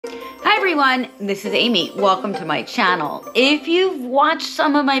everyone, this is Amy. Welcome to my channel. If you've watched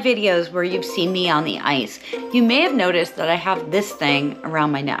some of my videos where you've seen me on the ice, you may have noticed that I have this thing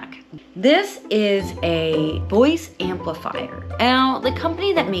around my neck. This is a voice amplifier. Now, the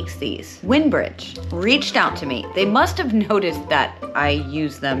company that makes these, WinBridge, reached out to me. They must have noticed that I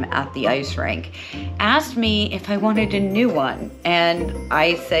use them at the ice rink, asked me if I wanted a new one, and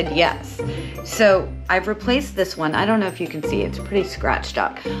I said yes. So I've replaced this one. I don't know if you can see, it's pretty scratched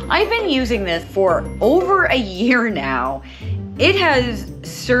up. I've been using this for over a year now. It has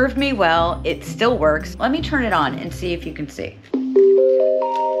served me well. It still works. Let me turn it on and see if you can see.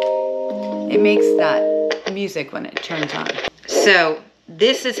 It makes that music when it turns on. So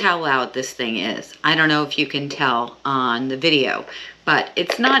this is how loud this thing is. I don't know if you can tell on the video, but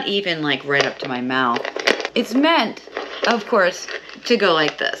it's not even like right up to my mouth. It's meant, of course, to go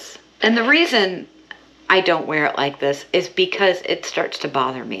like this. And the reason I don't wear it like this is because it starts to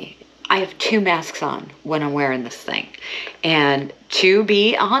bother me. I have two masks on when I'm wearing this thing. And to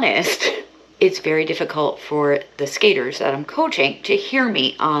be honest, it's very difficult for the skaters that I'm coaching to hear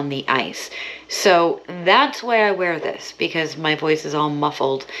me on the ice. So that's why I wear this, because my voice is all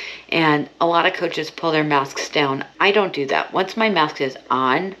muffled and a lot of coaches pull their masks down. I don't do that. Once my mask is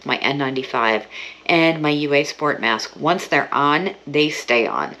on, my N95 and my UA Sport mask, once they're on, they stay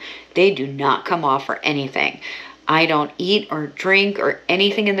on. They do not come off for anything. I don't eat or drink or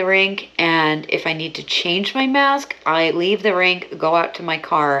anything in the rink, and if I need to change my mask, I leave the rink, go out to my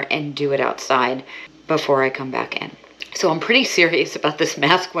car, and do it outside before I come back in. So I'm pretty serious about this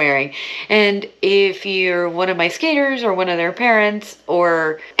mask wearing, and if you're one of my skaters or one of their parents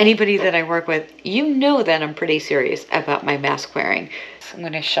or anybody that I work with, you know that I'm pretty serious about my mask wearing. So I'm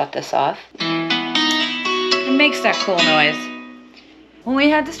going to shut this off. It makes that cool noise. When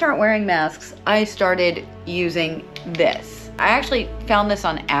we had to start wearing masks, I started using this. I actually found this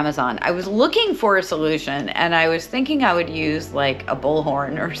on Amazon. I was looking for a solution and I was thinking I would use like a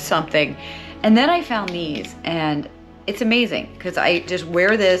bullhorn or something. And then I found these and it's amazing because I just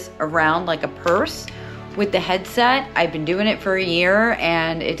wear this around like a purse with the headset. I've been doing it for a year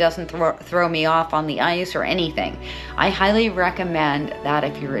and it doesn't throw me off on the ice or anything. I highly recommend that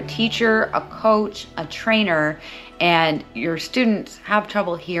if you're a teacher, a coach, a trainer, and your students have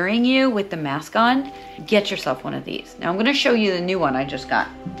trouble hearing you with the mask on, get yourself one of these. Now I'm gonna show you the new one I just got.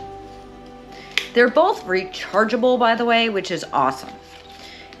 They're both rechargeable, by the way, which is awesome.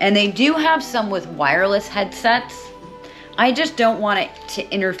 And they do have some with wireless headsets. I just don't want it to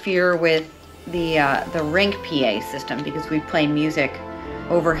interfere with the rink PA system because we play music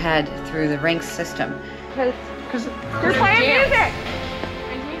overhead through the rink system. Because you're playing music!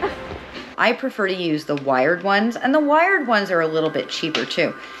 I prefer to use the wired ones, and the wired ones are a little bit cheaper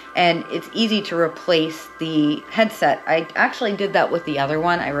too. And it's easy to replace the headset. I actually did that with the other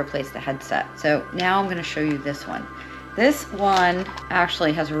one. I replaced the headset. So now I'm gonna show you this one. This one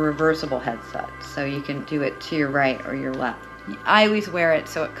actually has a reversible headset, so you can do it to your right or your left. I always wear it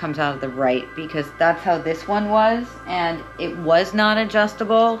so it comes out of the right because that's how this one was, and it was not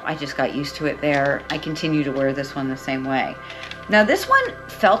adjustable. I just got used to it there. I continue to wear this one the same way. Now this one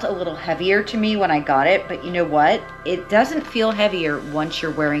felt a little heavier to me when I got it, but you know what? It doesn't feel heavier once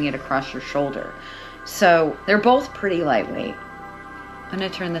you're wearing it across your shoulder. So they're both pretty lightweight. I'm gonna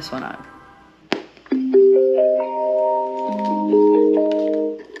turn this one on.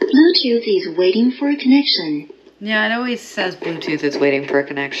 Bluetooth is waiting for a connection. Yeah, it always says Bluetooth is waiting for a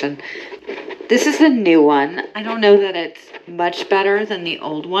connection. This is the new one. I don't know that it's much better than the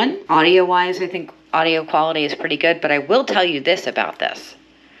old one. Audio-wise, I think audio quality is pretty good, but I will tell you this about this.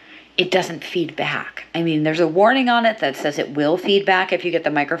 It doesn't feed back. I mean, there's a warning on it that says it will feed back if you get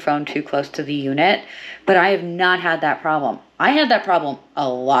the microphone too close to the unit, but I have not had that problem. I had that problem a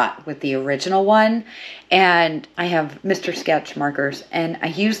lot with the original one, and I have Mr. Sketch markers, and I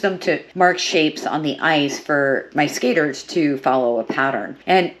use them to mark shapes on the ice for my skaters to follow a pattern.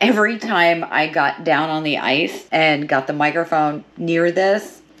 And every time I got down on the ice and got the microphone near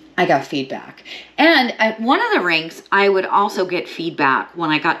this, I got feedback. And at one of the rinks, I would also get feedback when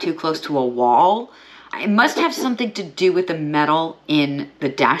I got too close to a wall. It must have something to do with the metal in the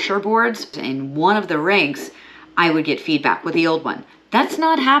dasher boards. In one of the rinks, I would get feedback with the old one. That's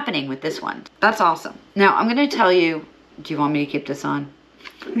not happening with this one. That's awesome. Now I'm gonna tell you, do you want me to keep this on?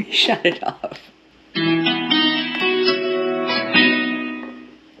 Let me shut it off.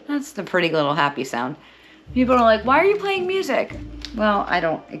 That's the pretty little happy sound. People are like, why are you playing music? Well, I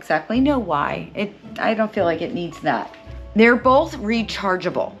don't exactly know why. I don't feel like it needs that. They're both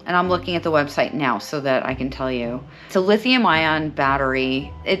rechargeable, and I'm looking at the website now so that I can tell you. It's a lithium-ion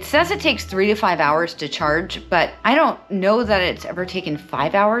battery. It says it takes 3 to 5 hours to charge, but I don't know that it's ever taken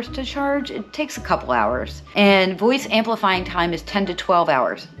 5 hours to charge. It takes a couple hours. And voice amplifying time is 10 to 12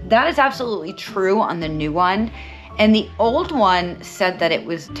 hours. That is absolutely true on the new one. And the old one said that it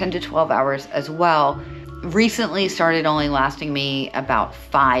was 10 to 12 hours as well. Recently started only lasting me about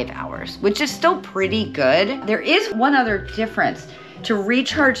 5 hours, which is still pretty good. There is one other difference. To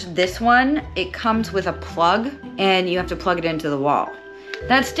recharge this one, it comes with a plug and you have to plug it into the wall.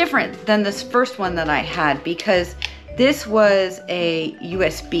 That's different than this first one that I had because this was a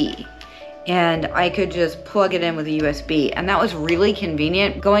USB and I could just plug it in with a USB, and that was really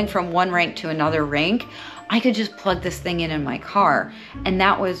convenient. Going from one rink to another rink, I could just plug this thing in my car, and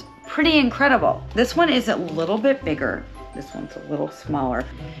that was pretty incredible. This one is a little bit bigger. This one's a little smaller.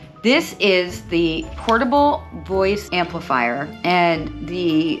 This is the portable voice amplifier, and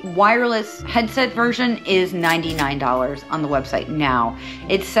the wireless headset version is $99 on the website now.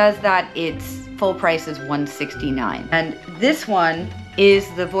 It says that its full price is $169. And this one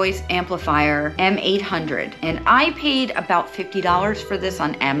is the voice amplifier M800. And I paid about $50 for this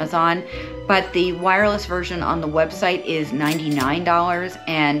on Amazon, but the wireless version on the website is $99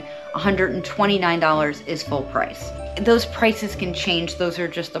 and $129 is full price. Those prices can change. Those are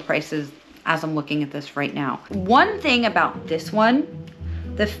just the prices as I'm looking at this right now. One thing about this one,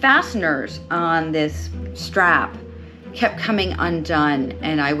 the fasteners on this strap kept coming undone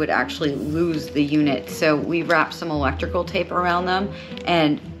and I would actually lose the unit. So we wrapped some electrical tape around them,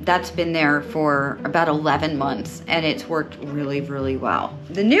 and that's been there for about 11 months and it's worked really, really well.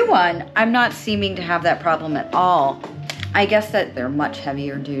 The new one, I'm not seeming to have that problem at all. I guess that they're much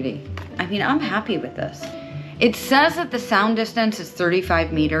heavier duty. I mean, I'm happy with this. It says that the sound distance is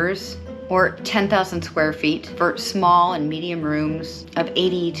 35 meters or 10,000 square feet for small and medium rooms of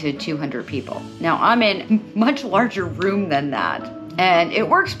 80 to 200 people. Now, I'm in a much larger room than that, and it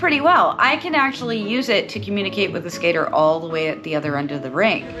works pretty well. I can actually use it to communicate with the skater all the way at the other end of the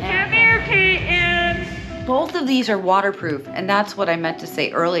rink. Both of these are waterproof, and that's what I meant to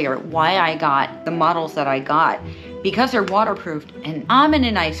say earlier, why I got the models that I got, because they're waterproofed, and I'm in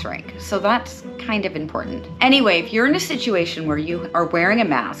an ice rink, so that's kind of important. Anyway, if you're in a situation where you are wearing a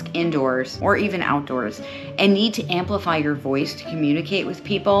mask indoors or even outdoors and need to amplify your voice to communicate with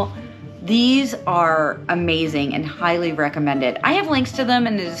people, these are amazing and highly recommended. I have links to them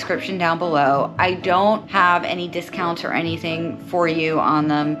in the description down below. I don't have any discounts or anything for you on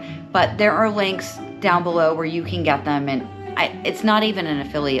them, but there are links down below where you can get them, and it's not even an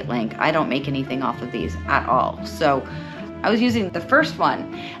affiliate link. I don't make anything off of these at all. So I was using the first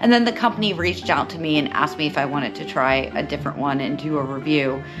one, and then the company reached out to me and asked me if I wanted to try a different one and do a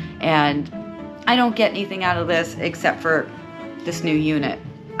review. And I don't get anything out of this except for this new unit.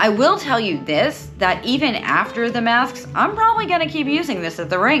 I will tell you this, that even after the masks, I'm probably gonna keep using this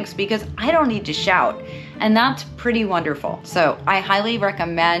at the rinks because I don't need to shout, and that's pretty wonderful. So I highly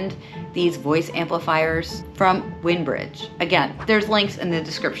recommend these voice amplifiers from WinBridge. Again, there's links in the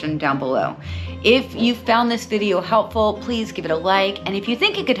description down below. If you found this video helpful, please give it a like, and if you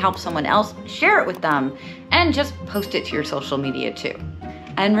think it could help someone else, share it with them, and just post it to your social media too.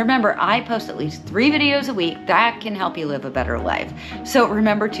 And remember, I post at least 3 videos a week that can help you live a better life. So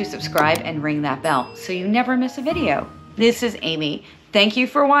remember to subscribe and ring that bell so you never miss a video. This is Amy. Thank you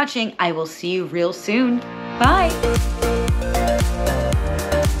for watching. I will see you real soon. Bye.